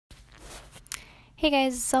Hey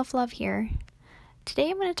guys, Self-Love here.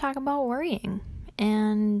 Today I'm going to talk about worrying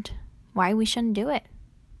and why we shouldn't do it.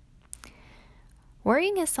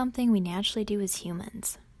 Worrying is something we naturally do as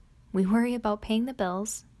humans. We worry about paying the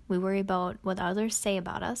bills. We worry about what others say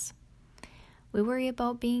about us. We worry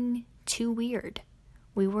about being too weird.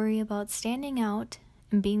 We worry about standing out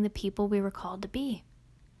and being the people we were called to be.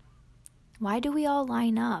 Why do we all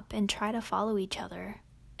line up and try to follow each other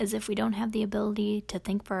as if we don't have the ability to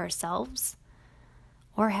think for ourselves?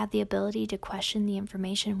 Or have the ability to question the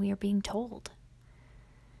information we are being told?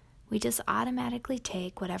 We just automatically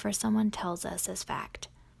take whatever someone tells us as fact.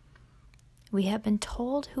 We have been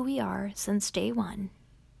told who we are since day one.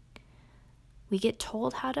 We get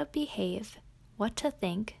told how to behave, what to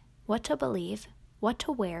think, what to believe, what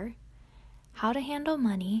to wear, how to handle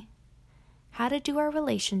money, how to do our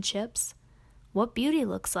relationships, what beauty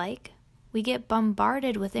looks like. We get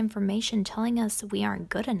bombarded with information telling us we aren't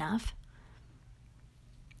good enough.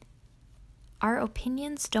 Our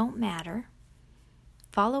opinions don't matter.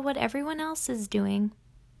 Follow what everyone else is doing.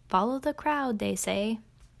 Follow the crowd, they say.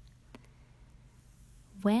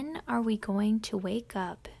 When are we going to wake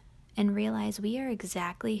up and realize we are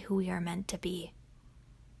exactly who we are meant to be?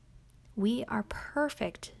 We are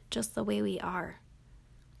perfect just the way we are,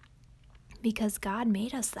 because God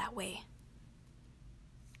made us that way.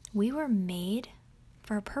 We were made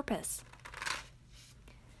for a purpose.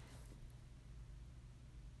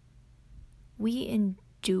 We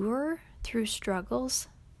endure through struggles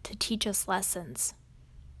to teach us lessons.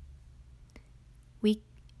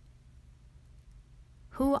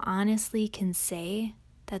 Who honestly can say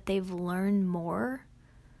that they've learned more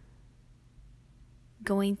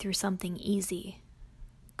going through something easy,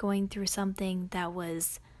 going through something that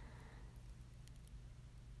was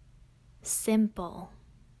simple,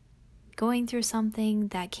 going through something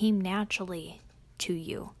that came naturally to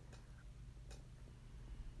you?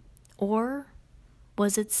 Or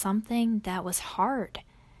was it something that was hard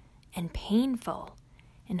and painful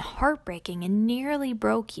and heartbreaking and nearly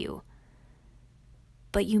broke you,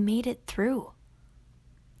 but you made it through?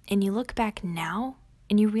 And you look back now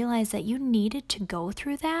and you realize that you needed to go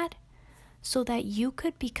through that so that you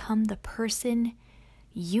could become the person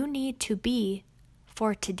you need to be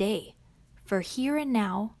for today, for here and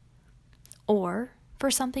now, or for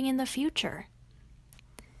something in the future.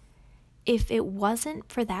 If it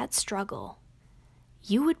wasn't for that struggle,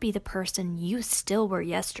 you would be the person you still were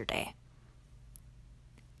yesterday.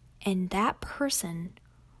 And that person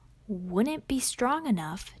wouldn't be strong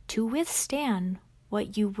enough to withstand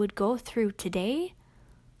what you would go through today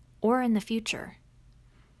or in the future.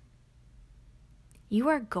 You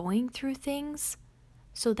are going through things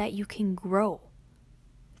so that you can grow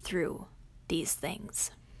through these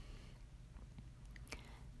things.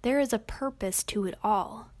 There is a purpose to it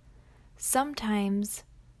all. Sometimes,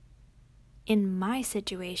 in my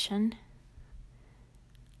situation,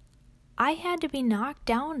 I had to be knocked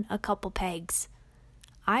down a couple pegs.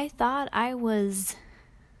 I thought I was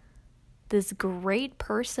this great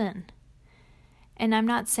person. And I'm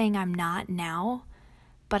not saying I'm not now,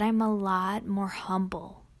 but I'm a lot more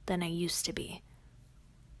humble than I used to be.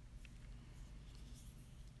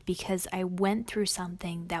 Because I went through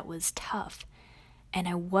something that was tough, and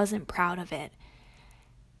I wasn't proud of it.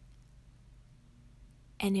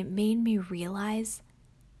 And it made me realize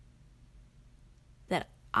that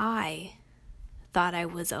I thought I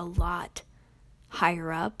was a lot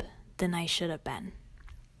higher up than I should have been.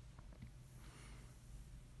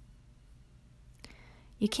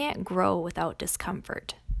 You can't grow without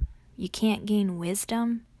discomfort. You can't gain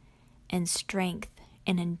wisdom and strength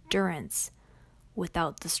and endurance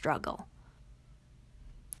without the struggle.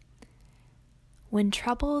 When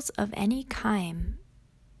troubles of any kind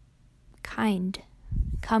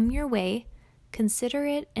come your way, consider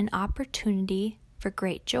it an opportunity for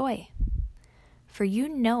great joy. For you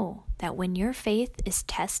know that when your faith is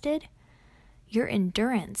tested, your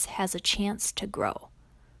endurance has a chance to grow.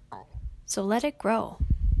 So let it grow.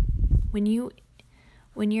 When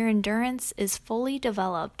your endurance is fully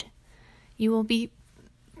developed, you will be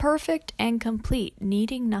perfect and complete,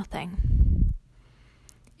 needing nothing.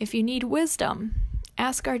 If you need wisdom,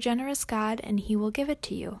 ask our generous God and He will give it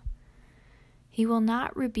to you. He will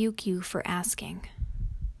not rebuke you for asking.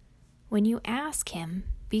 When you ask Him,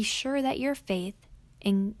 be sure that your faith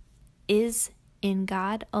is in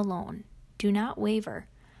God alone. Do not waver,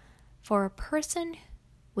 for a person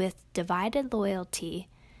with divided loyalty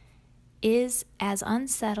is as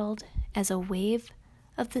unsettled as a wave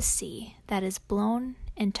of the sea that is blown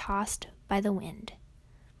and tossed by the wind.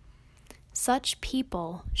 Such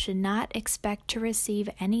people should not expect to receive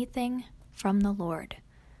anything from the Lord.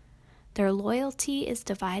 Their loyalty is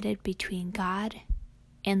divided between God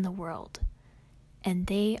and the world, and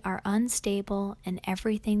they are unstable in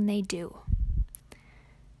everything they do.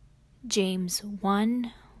 James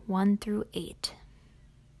 1:1-8.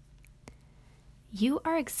 You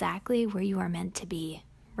are exactly where you are meant to be,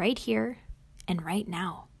 right here and right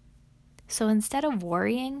now. So instead of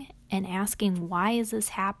worrying and asking, why is this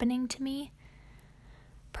happening to me?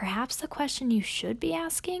 Perhaps the question you should be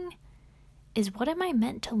asking is, what am I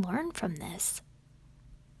meant to learn from this?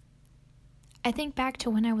 I think back to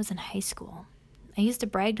when I was in high school. I used to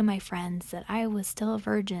brag to my friends that I was still a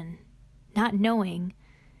virgin, not knowing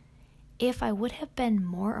if I would have been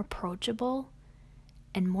more approachable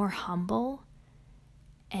and more humble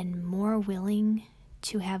and more willing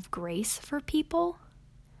to have grace for people,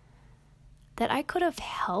 that I could have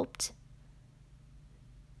helped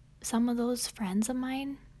some of those friends of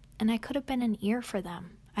mine, and I could have been an ear for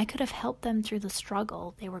them. I could have helped them through the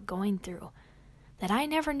struggle they were going through that I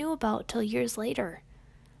never knew about till years later,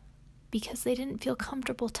 because they didn't feel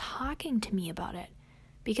comfortable talking to me about it,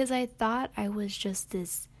 because I thought I was just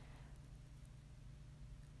this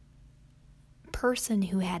person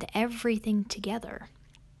who had everything together.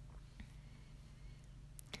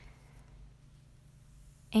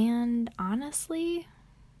 And honestly,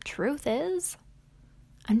 truth is,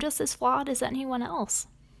 I'm just as flawed as anyone else.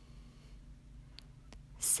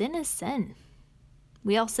 Sin is sin.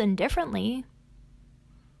 We all sin differently,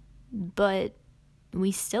 but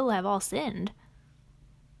we still have all sinned.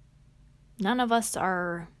 None of us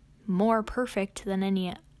are more perfect than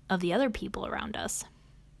any of the other people around us.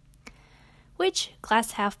 Which,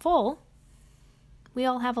 glass half full, we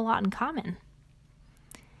all have a lot in common.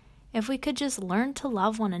 If we could just learn to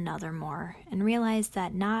love one another more and realize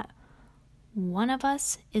that not one of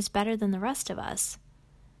us is better than the rest of us,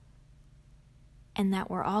 and that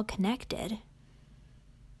we're all connected,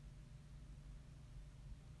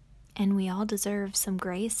 and we all deserve some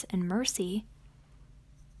grace and mercy,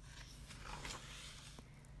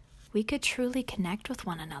 we could truly connect with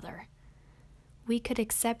one another. We could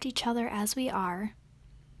accept each other as we are,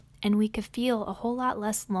 and we could feel a whole lot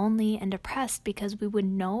less lonely and depressed because we would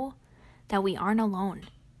know that we aren't alone.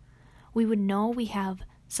 We would know we have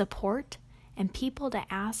support and people to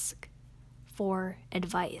ask for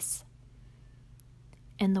advice.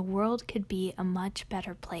 And the world could be a much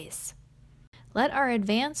better place. Let our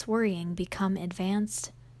advanced worrying become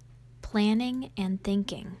advanced planning and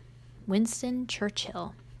thinking. Winston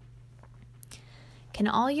Churchill. Can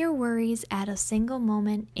all your worries add a single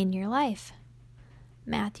moment in your life?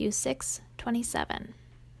 Matthew 6:27.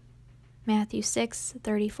 Matthew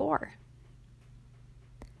 6:34.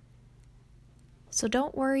 So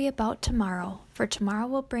don't worry about tomorrow, for tomorrow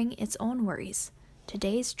will bring its own worries.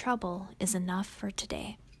 Today's trouble is enough for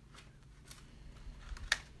today.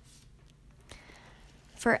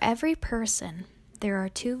 For every person, there are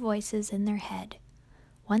two voices in their head,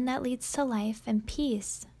 one that leads to life and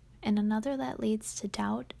peace, and another that leads to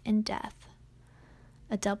doubt and death.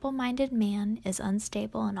 A double-minded man is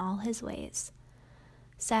unstable in all his ways.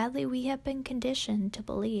 Sadly, we have been conditioned to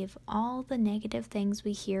believe all the negative things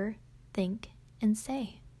we hear, think, and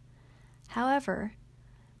say. However,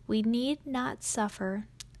 we need not suffer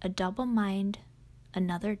a double mind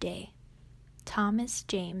another day. Thomas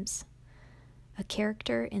James, a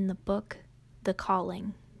character in the book The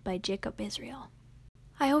Calling by Jacob Israel.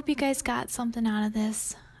 I hope you guys got something out of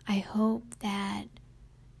this. I hope that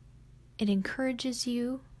it encourages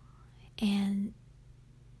you and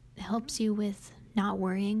helps you with not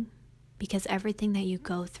worrying, because everything that you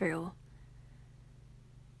go through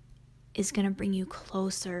is going to bring you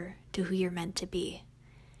closer to who you're meant to be.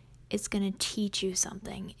 It's going to teach you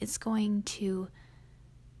something. It's going to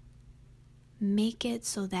make it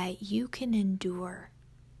so that you can endure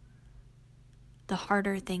the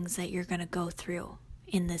harder things that you're going to go through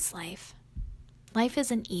in this life. Life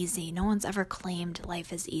isn't easy. No one's ever claimed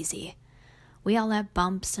life is easy. We all have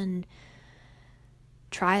bumps and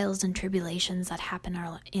trials and tribulations that happen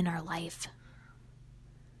in our life.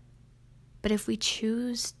 But if we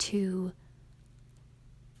choose to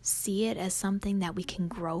see it as something that we can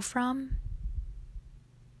grow from,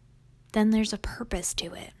 then there's a purpose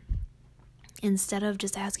to it. Instead of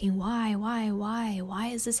just asking, why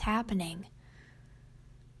is this happening?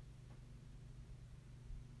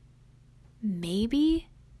 Maybe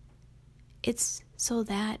it's so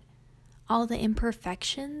that all the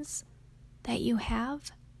imperfections that you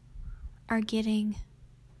have are getting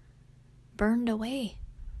burned away.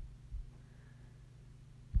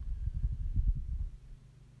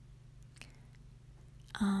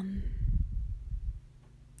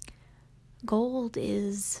 Gold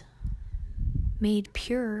is made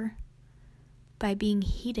pure by being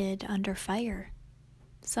heated under fire.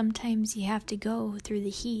 Sometimes you have to go through the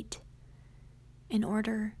heat in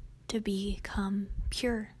order to become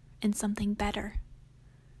pure and something better.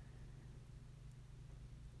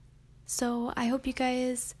 So I hope you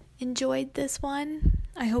guys enjoyed this one.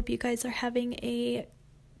 I hope you guys are having a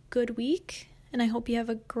good week, and I hope you have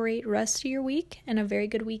a great rest of your week and a very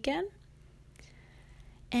good weekend.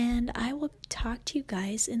 And I will talk to you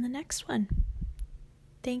guys in the next one.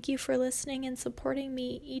 Thank you for listening and supporting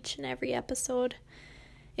me each and every episode.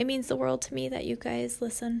 It means the world to me that you guys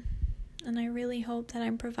listen, and I really hope that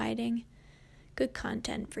I'm providing good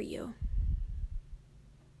content for you.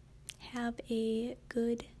 Have a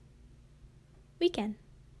good weekend.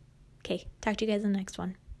 Okay, talk to you guys in the next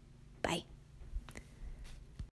one. Bye.